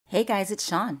Hey guys, it's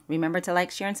Shon. Remember to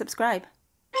like, share, and subscribe.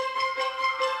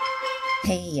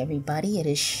 Hey everybody, it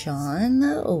is Shon.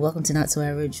 Welcome to Not So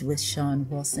Average with Shon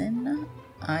Wilson.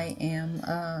 I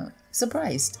am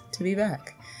surprised to be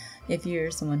back. If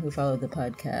you're someone who followed the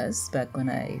podcast back when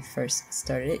I first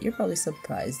started it, you're probably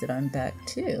surprised that I'm back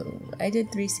too. I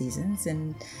did 3 seasons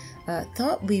and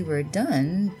thought we were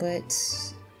done, but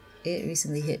it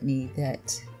recently hit me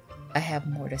that I have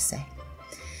more to say.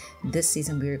 This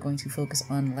season, we are going to focus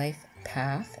on life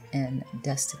path and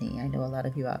destiny. I know a lot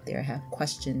of you out there have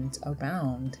questions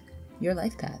around your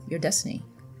life path, your destiny.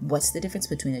 What's the difference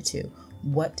between the two?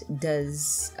 What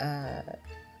does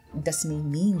destiny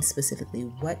mean specifically?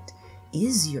 What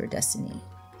is your destiny?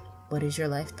 What is your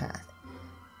life path?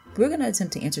 We're going to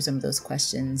attempt to answer some of those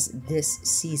questions this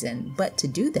season, but to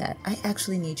do that, I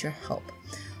actually need your help.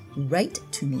 Write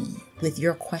to me with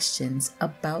your questions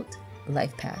about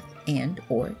life path and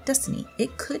or destiny.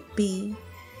 It could be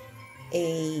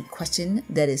a question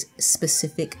that is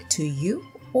specific to you,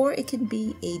 or it can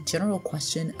be a general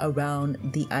question around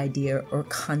the idea or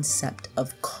concept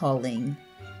of calling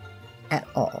at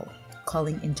all.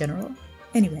 Calling in general.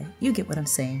 Anyway, you get what I'm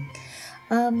saying.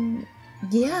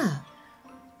 Yeah,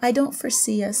 I don't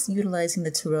foresee us utilizing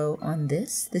the tarot on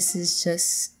this. This is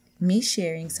just me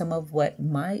sharing some of what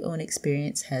my own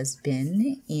experience has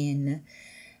been in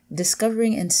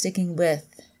discovering and sticking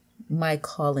with my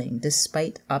calling,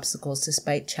 despite obstacles,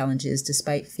 despite challenges,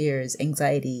 despite fears,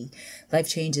 anxiety, life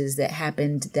changes that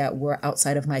happened that were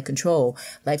outside of my control,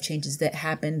 life changes that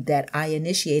happened that I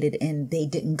initiated and they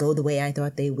didn't go the way I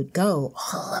thought they would go,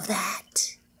 all of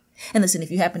that. And listen,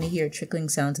 if you happen to hear trickling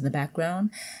sounds in the background,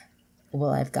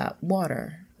 well, I've got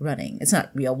water running. It's not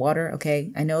real water,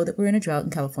 okay? I know that we're in a drought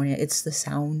in California. It's the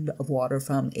sound of water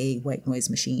from a white noise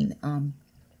machine.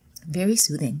 Very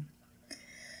soothing.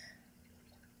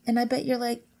 And I bet you're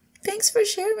like, thanks for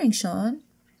sharing, Shon.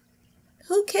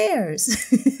 Who cares?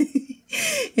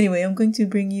 Anyway, I'm going to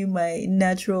bring you my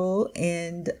natural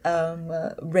and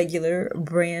regular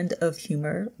brand of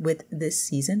humor with this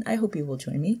season. I hope you will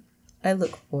join me. I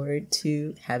look forward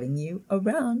to having you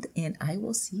around, and I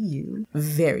will see you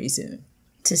very soon.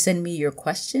 To send me your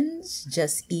questions,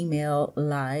 just email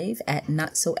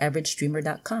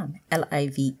live@notsoaveragedreamer.com.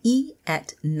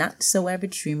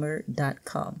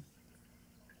 live@notsoaveragedreamer.com.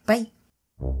 Bye.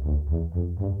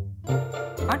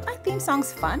 Aren't my theme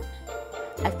songs fun?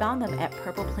 I found them at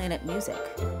Purple Planet Music.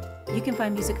 You can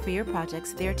find music for your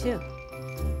projects there too.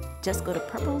 Just go to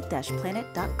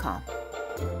purple-planet.com.